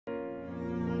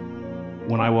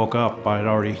When I woke up, I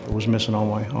was missing all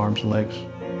my arms and legs.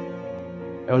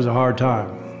 It was a hard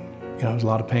time. You know, it was a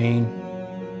lot of pain.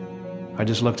 I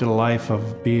just looked at a life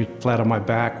of being flat on my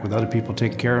back with other people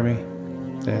taking care of me,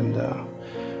 and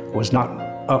was not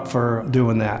up for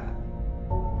doing that.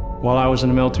 While I was in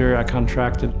the military, I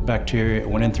contracted bacteria. It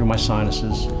went in through my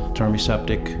sinuses, turned me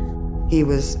septic. He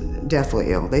was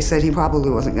deathly ill. They said he probably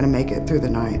wasn't going to make it through the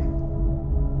night.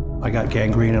 I got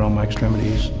gangrene in all my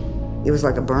extremities. He was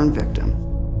like a burn victim.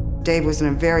 Dave was in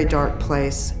a very dark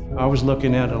place. I was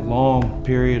looking at a long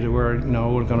period where, you know, I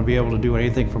wasn't going to be able to do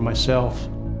anything for myself.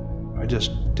 I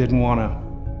just didn't want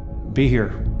to be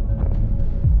here.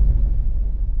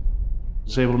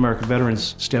 Disabled American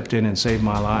Veterans stepped in and saved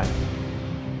my life.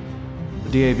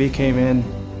 The DAV came in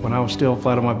when I was still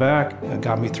flat on my back and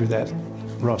got me through that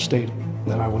rough state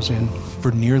that I was in.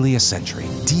 For nearly a century,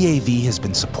 DAV has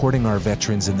been supporting our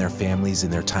veterans and their families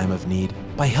in their time of need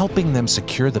by helping them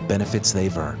secure the benefits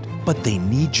they've earned. But they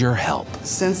need your help.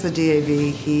 Since the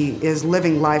DAV, he is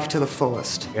living life to the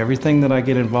fullest. Everything that I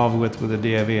get involved with the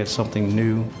DAV is something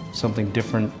new, something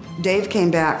different. Dave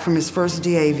came back from his first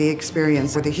DAV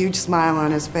experience with a huge smile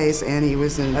on his face, and he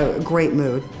was in a great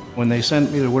mood. When they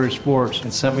sent me to Woodard Sports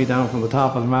and sent me down from the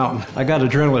top of the mountain, I got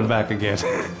adrenaline back again.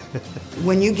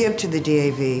 When you give to the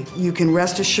DAV, you can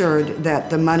rest assured that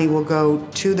the money will go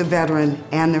to the veteran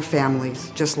and their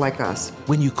families, just like us.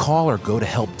 When you call or go to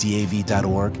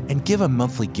helpdav.org and give a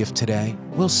monthly gift today,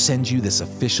 we'll send you this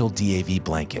official DAV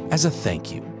blanket as a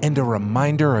thank you and a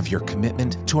reminder of your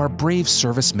commitment to our brave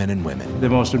servicemen and women. The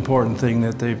most important thing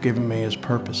that they've given me is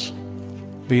purpose.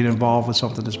 Being involved with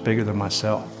something that's bigger than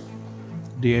myself.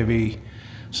 DAV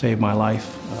saved my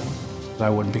life. I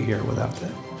wouldn't be here without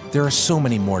that. There are so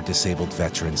many more disabled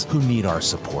veterans who need our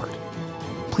support.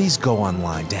 Please go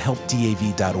online to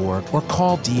helpdav.org or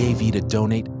call DAV to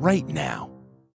donate right now.